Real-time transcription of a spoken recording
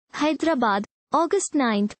Hyderabad, August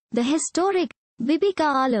 9. The historic Bibi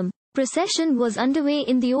Alam procession was underway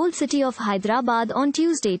in the old city of Hyderabad on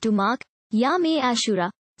Tuesday to mark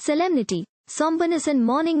Yaum-e-Ashura solemnity. Somberness and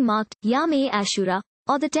mourning marked Yaum-e-Ashura,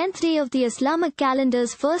 or the 10th day of the Islamic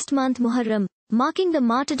calendar's first month Muharram, marking the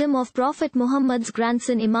martyrdom of Prophet Mohammed's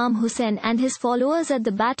grandson Imam Hussain and his followers at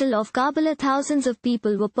the Battle of Karbala. Thousands of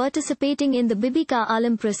people were participating in the Bibi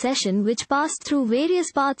Alam procession, which passed through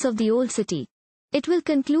various parts of the old city. It will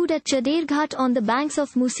conclude at Chaderghat on the banks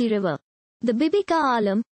of Musi River. The Bibi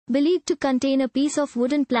Alam, believed to contain a piece of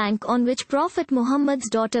wooden plank on which Prophet Muhammad's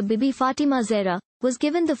daughter Bibi Fatima Zehra was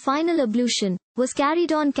given the final ablution, was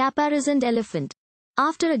carried on caparisoned elephant.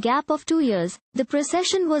 After a gap of 2 years, the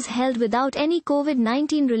procession was held without any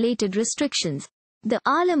COVID-19 related restrictions. The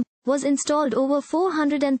Alam was installed over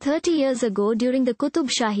 430 years ago during the Qutub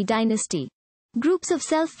Shahi dynasty. Groups of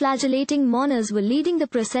self-flagellating mourners were leading the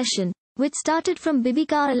procession, which started from Bibi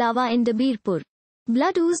Alawa in Dabeerpura.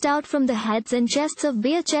 Blood oozed out from the heads and chests of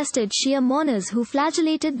bare-chested Shia mourners who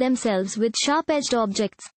flagellated themselves with sharp-edged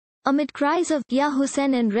objects. Amid cries of Ya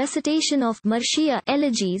Hussain and recitation of Marshia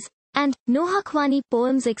elegies and noha-khwani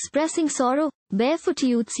poems expressing sorrow, barefoot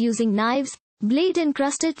youths using knives,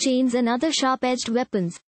 blade-encrusted chains and other sharp-edged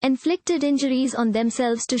weapons, inflicted injuries on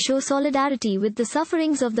themselves to show solidarity with the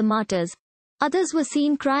sufferings of the martyrs. Others were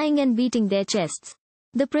seen crying and beating their chests.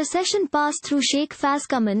 The procession passed through Sheikh Faiz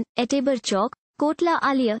Kaman, Etebar Chowk, Kotla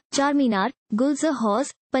Alijah, Charminar, Gulzar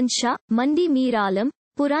Houz, Mandi Mir Alam,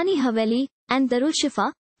 Purani Haveli, and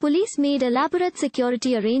Darulshifa.Police made elaborate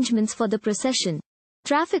security arrangements for the procession.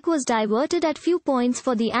 Traffic was diverted at few points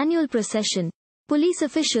for the annual procession. Police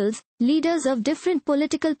officials, leaders of different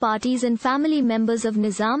political parties and family members of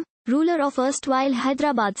Nizam, ruler of erstwhile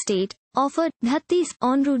Hyderabad State, offered dhattis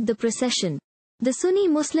en route the procession. The Sunni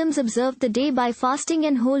Muslims observed the day by fasting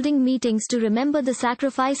and holding meetings to remember the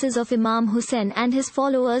sacrifices of Imam Hussain and his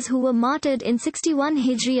followers who were martyred in 61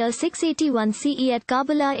 Hijriya 681 CE at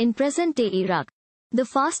Karbala in present-day Iraq. The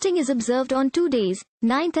fasting is observed on 2 days,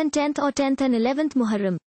 9th and 10th or 10th and 11th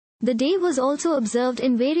Muharram. The day was also observed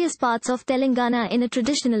in various parts of Telangana in a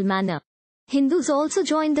traditional manner. Hindus also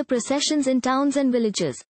joined the processions in towns and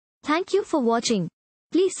villages. Thank you for watching.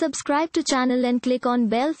 Please subscribe to channel and click on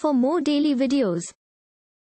bell for more daily videos.